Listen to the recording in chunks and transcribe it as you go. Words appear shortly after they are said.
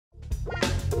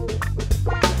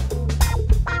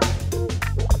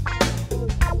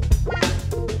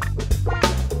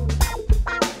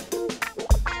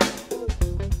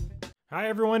Hi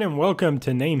everyone and welcome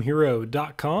to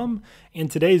NameHero.com. In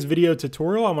today's video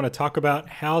tutorial, I want to talk about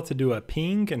how to do a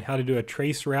ping and how to do a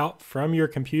trace route from your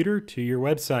computer to your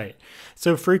website.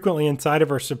 So frequently inside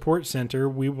of our support center,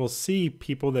 we will see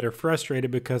people that are frustrated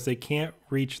because they can't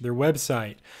reach their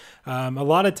website. A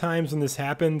lot of times when this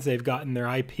happens, they've gotten their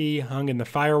IP hung in the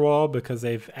firewall because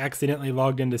they've accidentally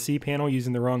logged into cPanel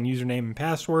using the wrong username and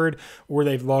password, or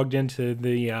they've logged into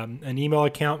the an email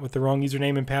account with the wrong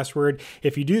username and password.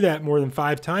 If you do that more than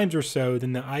 5 times or so,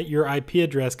 then your IP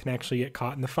address can actually get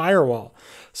caught in the firewall.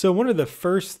 So one of the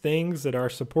first things that our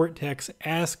support techs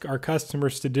ask our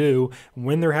customers to do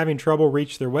when they're having trouble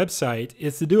reach their website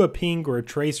is to do a ping or a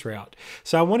trace route.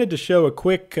 So I wanted to show a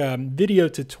quick video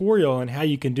tutorial on how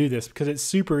you can do this because it's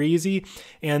super easy,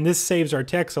 and this saves our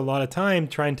techs a lot of time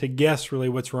trying to guess really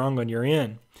what's wrong on your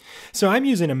end. So I'm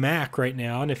using a Mac right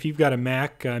now, and if you've got a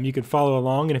Mac, you can follow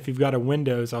along, and if you've got a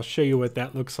Windows, I'll show you what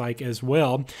that looks like as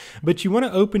well. But you want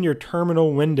to open your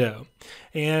terminal window,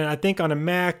 and I think on a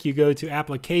Mac you go to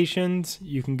Applications,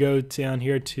 you can go down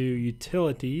here to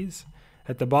Utilities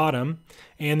at the bottom,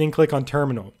 and then click on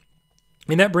Terminal.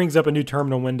 And that brings up a new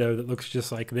terminal window that looks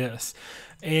just like this.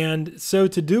 And so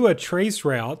to do a trace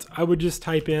route, I would just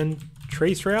type in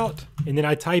Traceroute, and then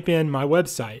I type in my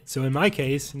website. So in my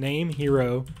case,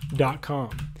 NameHero.com.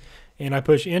 And I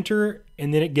push enter,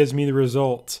 and then it gives me the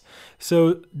results.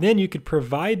 So then you could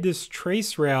provide this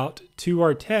trace route to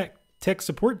our tech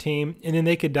support team, and then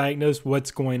they could diagnose what's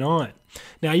going on.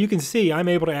 Now you can see I'm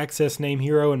able to access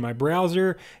NameHero in my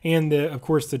browser, and of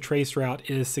course the trace route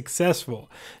is successful.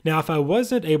 Now if I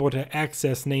wasn't able to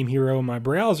access NameHero in my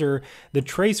browser, the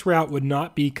trace route would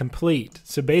not be complete.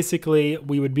 So basically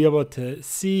we would be able to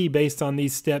see based on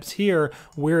these steps here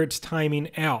where it's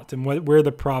timing out and where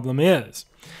the problem is.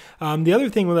 The other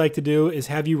thing we like to do is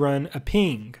have you run a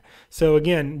ping. So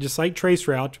again, just like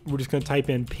traceroute, we're just going to type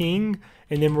in ping,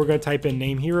 and then we're going to type in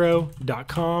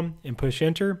NameHero.com and push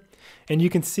enter. And you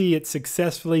can see it's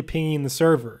successfully pinging the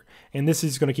server. And this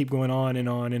is going to keep going on and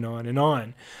on and on and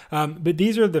on. But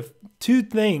these are the 2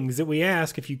 things that we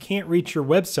ask if you can't reach your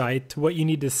website to what you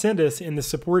need to send us in the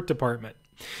support department.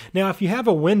 Now, if you have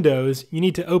a Windows, you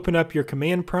need to open up your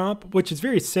command prompt, which is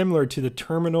very similar to the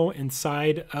terminal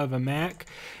inside of a Mac.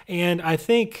 And I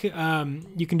think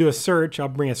you can do a search. I'll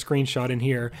bring a screenshot in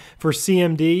here for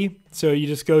CMD. So you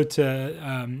just go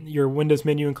to your Windows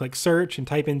menu and click search and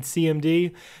type in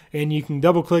CMD, and you can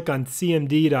double click on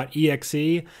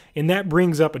cmd.exe, and that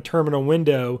brings up a terminal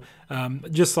window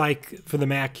just like for the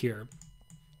Mac here.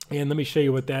 And let me show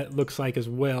you what that looks like as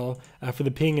well for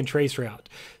the ping and trace route.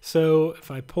 So if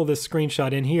I pull this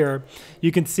screenshot in here, you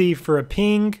can see for a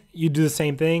ping, you do the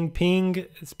same thing, ping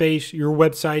space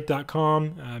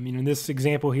yourwebsite.com. In this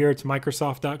example here, it's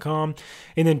Microsoft.com.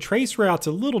 And then trace route's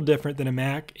a little different than a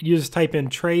Mac. You just type in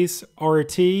trace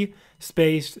RT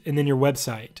space and then your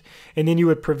website, and then you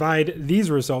would provide these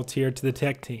results here to the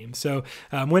tech team. So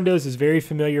Windows is very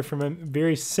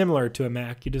very similar to a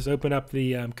Mac. You just open up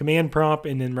the command prompt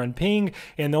and then run ping,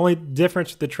 and the only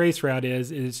difference with the trace route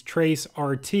is trace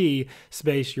RT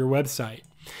space your website.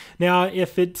 Now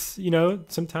if it's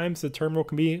sometimes the terminal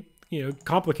can be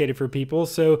complicated for people,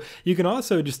 so you can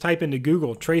also just type into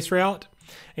Google traceroute,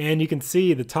 and you can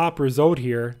see the top result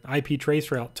here, IP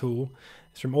traceroute tool.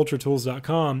 It's from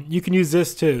ultratools.com. You can use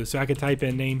this too. So I could type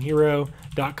in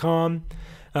NameHero.com.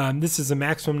 This is the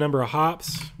maximum number of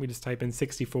hops. We just type in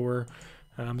 64.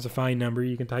 It's a fine number.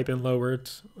 You can type in lower.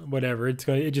 It's whatever.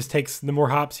 It just takes, the more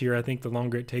hops here, I think the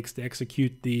longer it takes to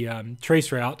execute the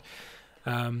trace route.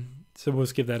 So we'll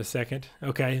just give that a second.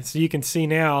 Okay, so you can see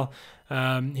now,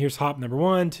 here's hop number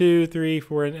 1, 2, 3,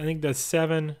 4, and I think that's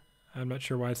 7. I'm not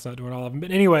sure why it's not doing all of them.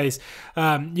 But anyways,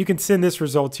 you can send this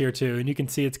results here too. And you can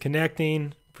see it's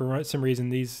connecting. For some reason,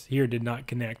 these here did not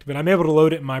connect. But I'm able to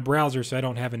load it in my browser so I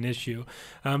don't have an issue.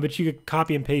 But you could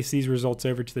copy and paste these results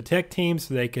over to the tech team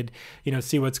so they could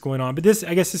see what's going on. But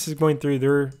I guess this is going through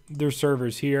their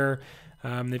servers here.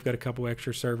 They've got a couple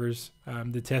extra servers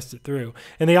to test it through.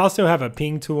 And they also have a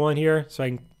ping tool on here. So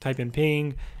I can type in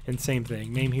ping and same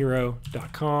thing,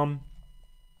 NameHero.com.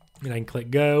 And I can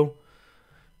click go.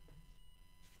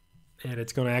 And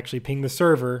it's going to actually ping the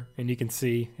server, and you can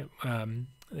see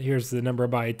here's the number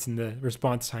of bytes and the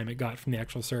response time it got from the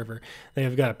actual server. They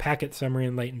have got a packet summary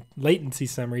and latency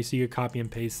summary, so you can copy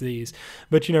and paste these.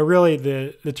 But really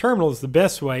the terminal is the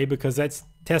best way because that's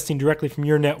testing directly from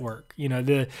your network.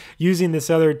 Using this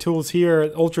other tools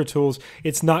here, Ultra tools,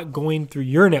 it's not going through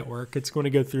your network. It's going to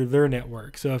go through their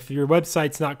network. So if your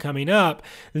website's not coming up,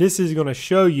 this is going to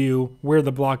show you where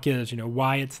the block is,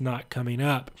 why it's not coming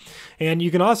up. And you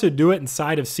can also do it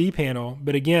inside of cPanel.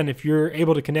 But again, if you're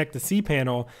able to connect to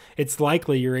cPanel, it's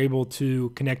likely you're able to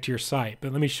connect to your site.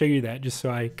 But let me show you that just so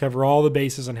I cover all the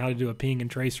bases on how to do a ping and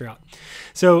traceroute.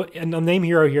 So on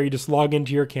NameHero here, you just log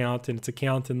into your account, and it's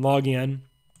account and log in.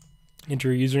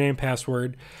 Enter your username and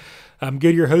password. Go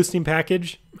to your hosting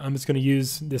package. I'm just going to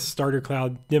use this Starter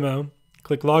Cloud demo.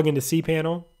 Click log into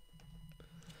cPanel.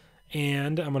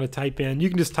 And I'm going to type in, you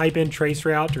can just type in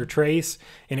traceroute or trace,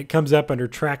 and it comes up under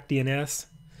track DNS.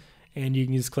 And you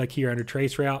can just click here under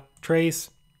traceroute, trace,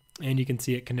 and you can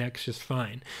see it connects just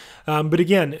fine. But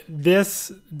again, the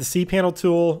cPanel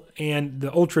tool and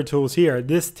the Ultra tools here,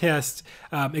 this tests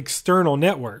external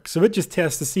networks. So it just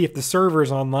tests to see if the server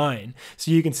is online.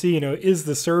 So you can see, is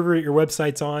the server your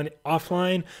website's on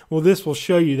offline? Well, this will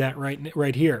show you that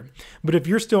right here. But if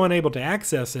you're still unable to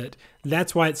access it,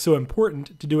 that's why it's so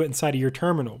important to do it inside of your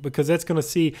terminal, because that's going to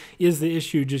see, is the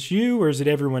issue just you or is it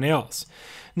everyone else?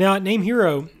 Now at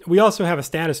NameHero, we also have a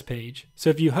status page. So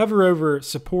if you hover over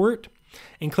support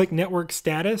and click network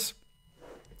status,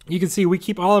 you can see we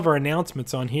keep all of our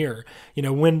announcements on here.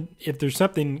 If there's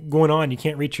something going on, you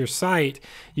can't reach your site,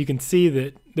 you can see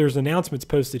that there's announcements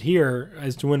posted here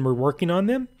as to when we're working on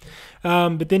them.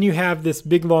 But then you have this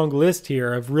big long list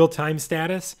here of real-time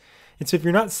status. And so if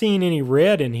you're not seeing any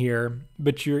red in here,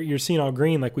 but you're seeing all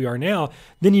green like we are now,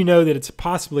 then you know that it's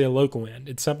possibly a local end.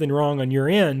 It's something wrong on your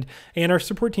end. And our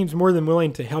support team's more than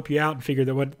willing to help you out and figure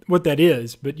out what that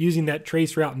is. But using that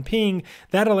Traceroute and Ping,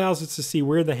 that allows us to see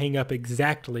where the hang-up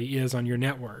exactly is on your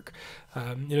network.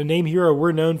 NameHero,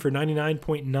 we're known for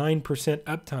 99.9%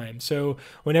 uptime. So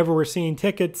whenever we're seeing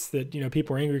tickets that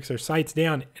people are angry because their site's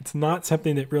down, it's not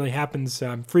something that really happens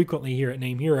frequently here at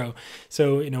NameHero.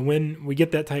 So when we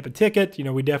get that type of ticket,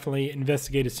 we definitely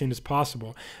investigate as soon as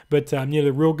possible. But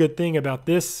the real good thing about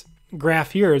this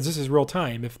graph here is this is real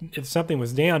time. If something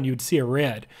was down, you'd see a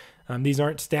red. These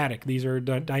aren't static. These are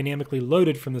dynamically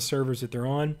loaded from the servers that they're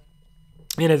on.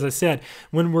 And as I said,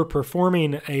 when we're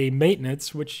performing a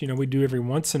maintenance, which we do every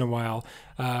once in a while,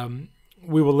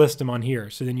 we will list them on here.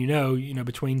 So then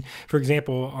between, for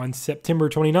example, on September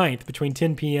 29th, between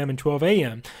 10 p.m. and 12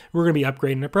 a.m., we're going to be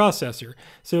upgrading a processor.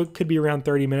 So it could be around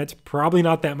 30 minutes, probably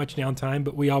not that much downtime,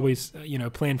 but we always,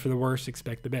 plan for the worst,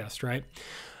 expect the best, right?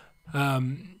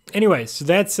 Anyways, so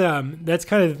that's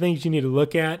kind of the things you need to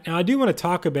look at. Now, I do want to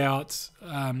talk about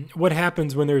what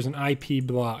happens when there's an IP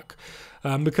block.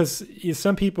 Because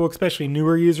some people, especially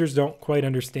newer users, don't quite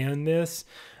understand this.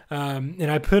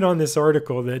 And I put on this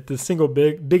article that the single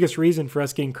biggest reason for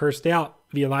us getting cursed out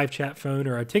via live chat phone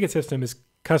or our ticket system is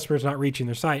customers not reaching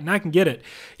their site. And I can get it.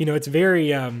 It's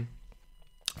very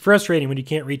frustrating when you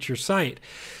can't reach your site.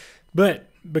 But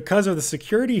because of the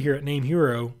security here at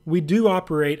NameHero, we do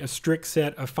operate a strict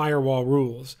set of firewall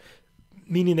rules.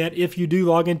 Meaning that if you do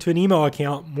log into an email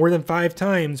account more than 5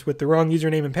 times with the wrong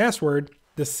username and password,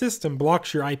 the system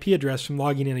blocks your IP address from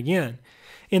logging in again.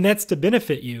 And that's to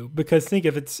benefit you, because think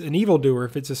if it's an evildoer,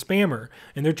 if it's a spammer,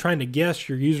 and they're trying to guess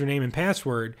your username and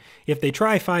password, if they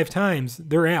try 5 times,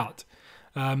 they're out.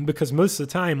 Because most of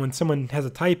the time when someone has a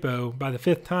typo, by the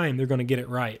 5th time, they're going to get it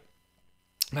right.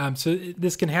 So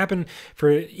this can happen for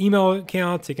email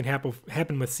accounts. It can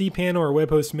happen with cPanel or Web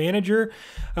Host Manager,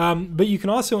 but you can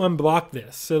also unblock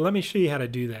this. So let me show you how to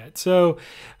do that. So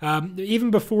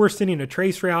even before sending a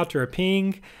traceroute or a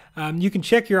ping, you can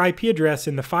check your IP address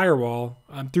in the firewall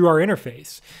through our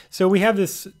interface. So we have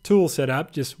this tool set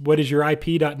up, just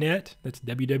whatisyourip.net. That's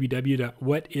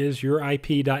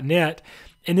www.whatisyourip.net.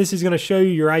 And this is going to show you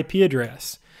your IP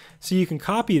address. So you can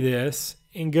copy this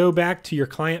and go back to your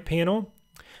client panel.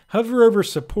 Hover over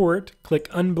support, click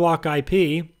unblock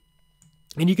IP,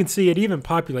 and you can see it even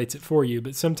populates it for you,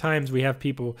 but sometimes we have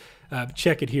people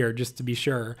check it here just to be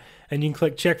sure. And you can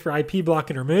click check for IP block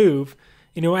and remove,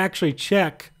 and it'll actually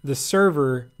check the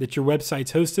server that your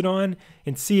website's hosted on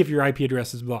and see if your IP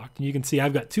address is blocked. And you can see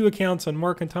I've got 2 accounts on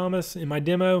Mark and Thomas in my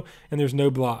demo, and there's no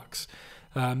blocks.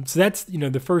 So that's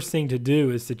the first thing to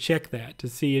do is to check that to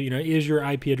see is your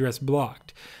IP address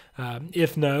blocked.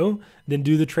 If no, then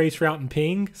do the Traceroute and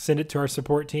Ping, send it to our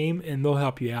support team, and they'll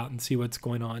help you out and see what's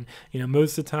going on.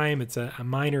 Most of the time it's a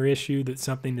minor issue that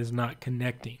something is not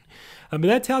connecting. But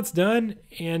that's how it's done,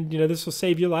 and this will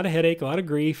save you a lot of headache, a lot of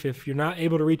grief. If you're not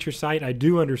able to reach your site, I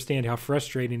do understand how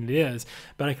frustrating it is,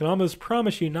 but I can almost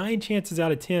promise you 9 chances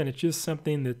out of 10, it's just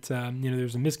something that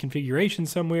there's a misconfiguration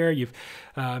somewhere. You've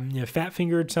fat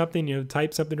fingered something,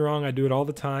 typed something wrong. I do it all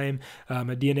the time. A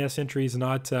DNS entry is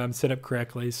not set up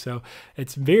correctly, so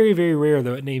it's very, very rare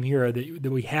though at NameHero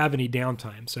that we have any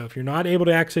downtime. So if you're not able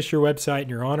to access your website and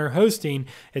you're on our hosting,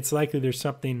 it's likely there's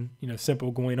something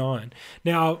simple going on.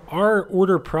 Now, our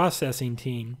order processing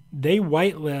team, they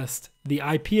whitelist the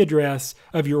IP address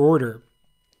of your order.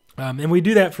 And we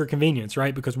do that for convenience,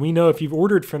 right? Because we know if you've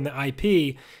ordered from the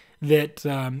IP that,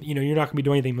 you're not going to be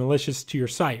doing anything malicious to your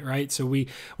site, right? So we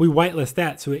whitelist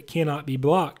that so it cannot be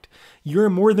blocked.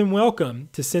 You're more than welcome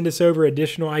to send us over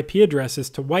additional IP addresses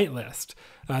to whitelist.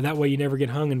 That way you never get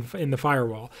hung in the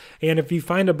firewall. And if you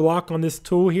find a block on this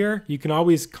tool here, you can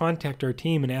always contact our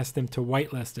team and ask them to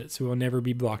whitelist it so it will never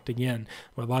be blocked again.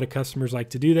 Well, a lot of customers like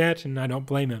to do that, and I don't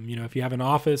blame them. If you have an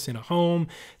office in a home,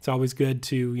 it's always good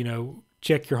to,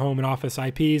 check your home and office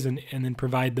IPs and then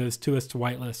provide those to us to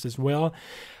whitelist as well.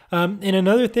 And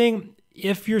another thing,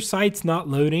 if your site's not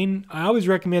loading, I always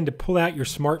recommend to pull out your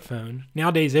smartphone.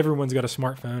 Nowadays, everyone's got a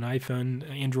smartphone, iPhone,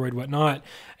 Android, whatnot,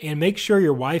 and make sure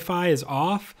your Wi-Fi is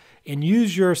off and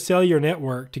use your cellular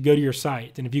network to go to your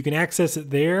site. And if you can access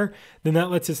it there, then that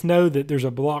lets us know that there's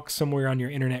a block somewhere on your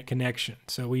internet connection.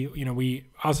 So we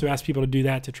also ask people to do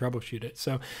that to troubleshoot it.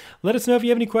 So let us know if you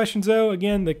have any questions though.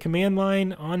 Again, the command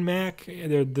line on Mac,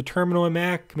 the terminal on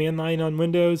Mac, command line on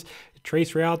Windows,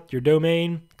 Traceroute, your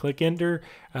domain, click enter.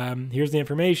 Here's the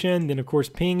information. Then of course,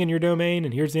 ping in your domain,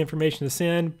 and here's the information to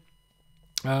send.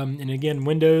 And again,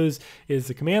 Windows is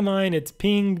the command line. It's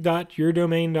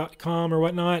ping.yourdomain.com or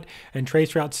whatnot. And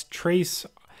Traceroute's Tracert,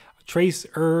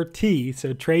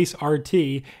 so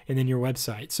Tracert, and then your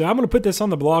website. So I'm going to put this on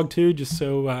the blog too, just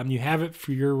so you have it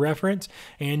for your reference,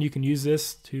 and you can use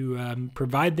this to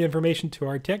provide the information to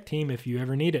our tech team if you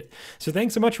ever need it. So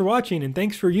thanks so much for watching, and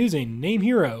thanks for using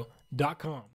NameHero.com.